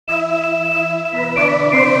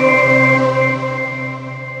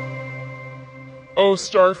Oh,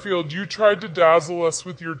 Starfield, you tried to dazzle us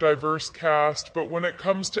with your diverse cast, but when it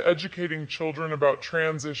comes to educating children about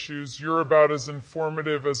trans issues, you're about as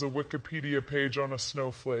informative as a Wikipedia page on a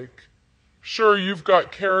snowflake. Sure, you've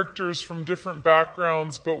got characters from different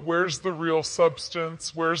backgrounds, but where's the real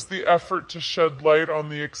substance? Where's the effort to shed light on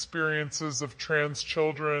the experiences of trans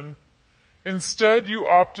children? Instead, you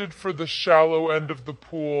opted for the shallow end of the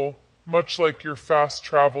pool, much like your fast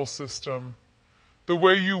travel system. The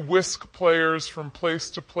way you whisk players from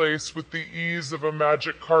place to place with the ease of a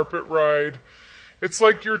magic carpet ride. It's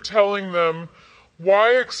like you're telling them,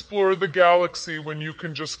 why explore the galaxy when you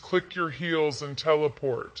can just click your heels and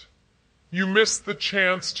teleport? You miss the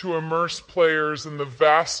chance to immerse players in the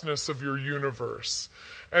vastness of your universe.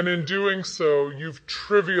 And in doing so, you've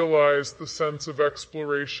trivialized the sense of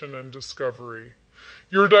exploration and discovery.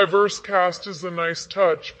 Your diverse cast is a nice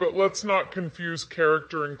touch, but let's not confuse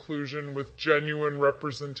character inclusion with genuine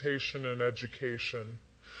representation and education.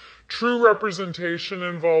 True representation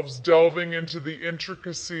involves delving into the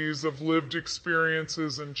intricacies of lived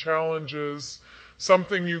experiences and challenges,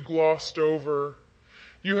 something you glossed over.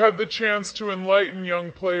 You had the chance to enlighten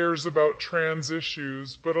young players about trans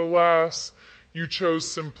issues, but alas, you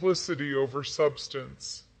chose simplicity over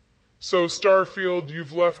substance. So, Starfield,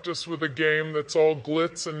 you've left us with a game that's all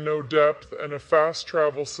glitz and no depth, and a fast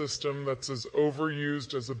travel system that's as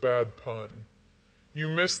overused as a bad pun. You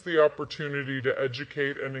missed the opportunity to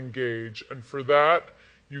educate and engage, and for that,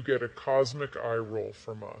 you get a cosmic eye roll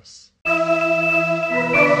from us.